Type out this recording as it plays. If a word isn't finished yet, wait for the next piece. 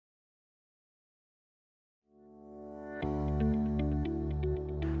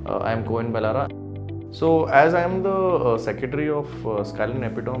I am Kohin Bellara. So, as I am the secretary of Skyline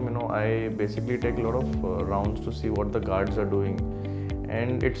Epitome, I basically take a lot of rounds to see what the guards are doing.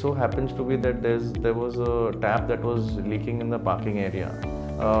 And it so happens to be that there was a tap that was leaking in the parking area.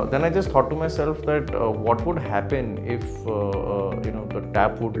 Then I just thought to myself that what would happen if the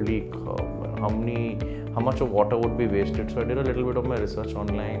tap would leak? How much of water would be wasted? So I did a little bit of my research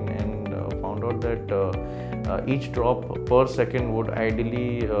online and found out that each drop per second would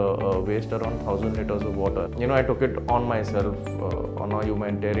ideally waste around 1,000 liters of water. I took it on myself on a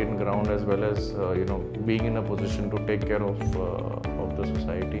humanitarian ground, as well as being in a position to take care of the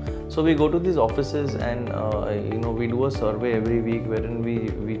society. So we go to these offices and we do a survey every week wherein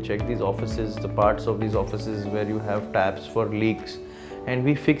we check these offices, the parts of these offices where you have taps for leaks, and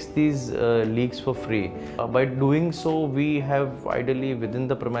we fix these leaks for free. By doing so, we have ideally within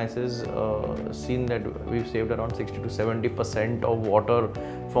the premises seen that we've saved around 60 to 70% of water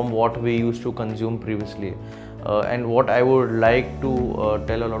from what we used to consume previously. And what I would like to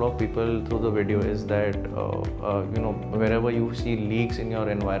tell a lot of people through the video is that wherever you see leaks in your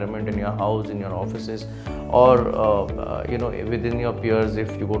environment, in your house, in your offices, or within your peers,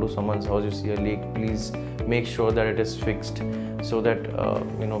 if you go to someone's house, you see a leak, please make sure that it is fixed, so that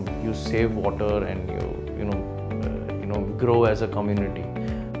you save water and you grow as a community.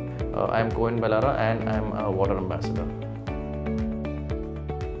 I am Kohin Bellara and I am a water ambassador.